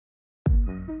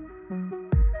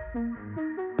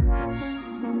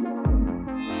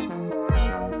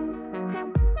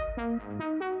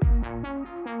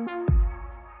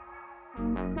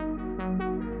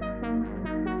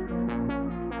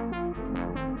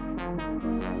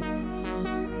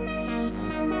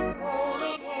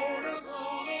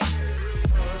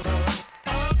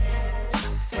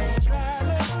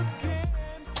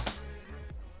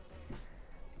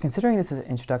Considering this is an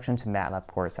introduction to MATLAB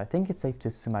course, I think it's safe to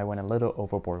assume I went a little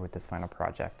overboard with this final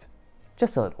project.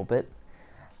 Just a little bit.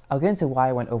 I'll get into why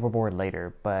I went overboard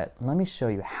later, but let me show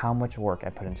you how much work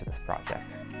I put into this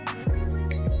project.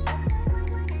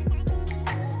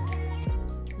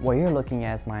 What you're looking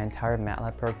at is my entire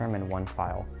MATLAB program in one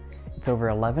file. It's over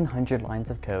 1,100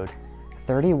 lines of code,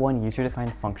 31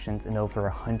 user-defined functions, and over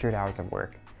 100 hours of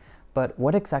work. But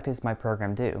what exactly does my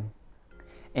program do?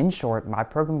 In short, my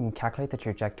program can calculate the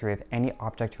trajectory of any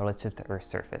object relative to Earth's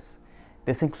surface.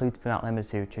 This includes but not limited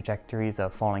to trajectories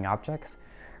of falling objects,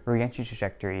 re-entry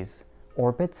trajectories,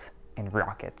 orbits, and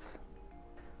rockets.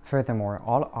 Furthermore,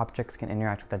 all objects can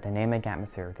interact with a dynamic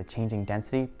atmosphere with a changing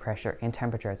density, pressure, and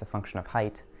temperature as a function of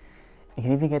height. You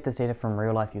can even get this data from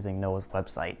real life using NOAA's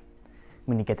website.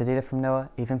 When you get the data from NOAA,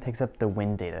 it even picks up the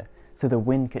wind data, so the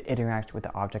wind could interact with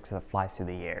the objects that flies through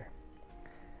the air.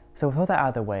 So with all that out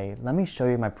of the way, let me show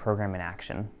you my program in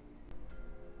action.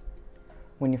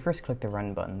 When you first click the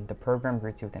run button, the program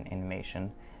greets you with an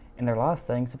animation, and there are a lot of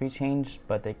settings to be changed,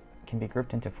 but they can be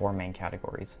grouped into 4 main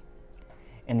categories.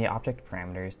 In the object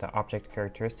parameters, the object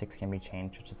characteristics can be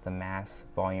changed, such as the mass,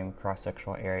 volume,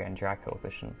 cross-sectional area, and drag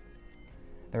coefficient.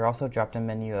 There are also a drop-down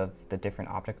menu of the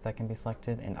different objects that can be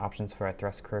selected and options for a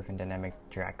thrust curve and dynamic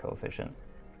drag coefficient.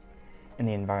 In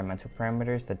the environmental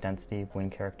parameters, the density,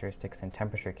 wind characteristics, and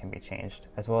temperature can be changed,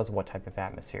 as well as what type of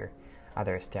atmosphere,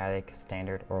 either static,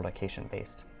 standard, or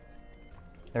location-based.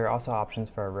 There are also options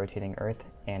for a rotating Earth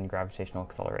and gravitational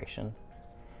acceleration.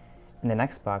 In the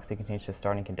next box, you can change the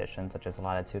starting conditions, such as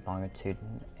latitude, longitude,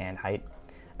 and height,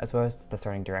 as well as the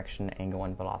starting direction, angle,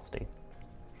 and velocity.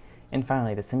 And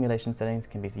finally, the simulation settings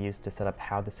can be used to set up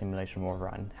how the simulation will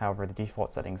run. However, the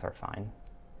default settings are fine.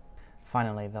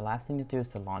 Finally, the last thing to do is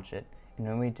to launch it, and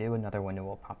when we do, another window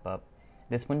will pop up.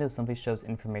 This window simply shows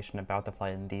information about the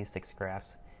flight in these 6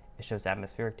 graphs. It shows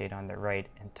atmospheric data on the right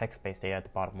and text-based data at the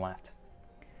bottom left.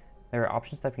 There are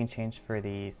options that we can change for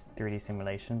the 3D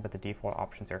simulation, but the default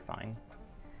options are fine.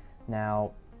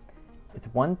 Now, it's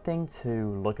one thing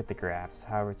to look at the graphs,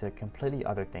 however, it's a completely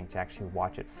other thing to actually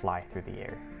watch it fly through the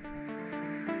air.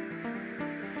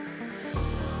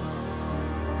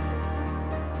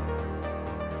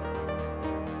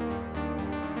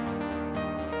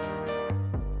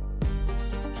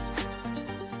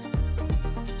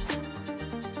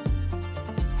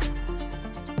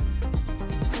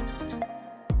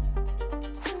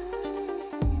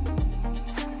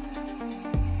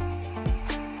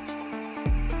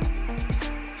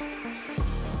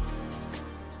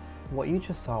 What you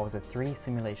just saw was a 3D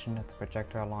simulation of the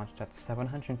projectile launched at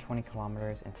 720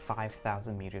 kilometers and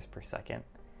 5,000 meters per second.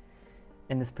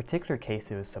 In this particular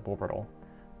case, it was suborbital,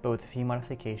 but with a few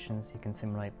modifications, you can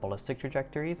simulate ballistic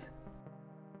trajectories,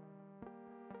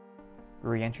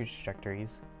 re-entry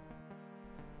trajectories,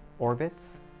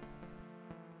 orbits,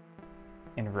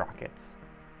 and rockets.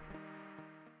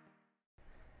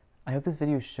 I hope this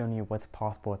video has shown you what's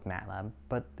possible with MATLAB,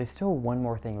 but there's still one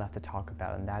more thing left to talk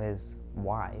about, and that is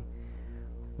why.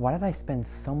 Why did I spend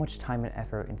so much time and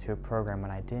effort into a program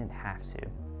when I didn't have to?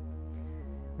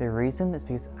 The reason is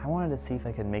because I wanted to see if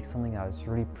I could make something I was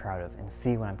really proud of and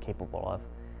see what I'm capable of.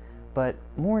 But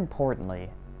more importantly,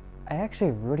 I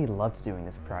actually really loved doing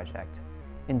this project,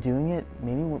 and doing it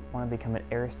made me want to become an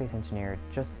aerospace engineer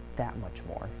just that much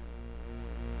more.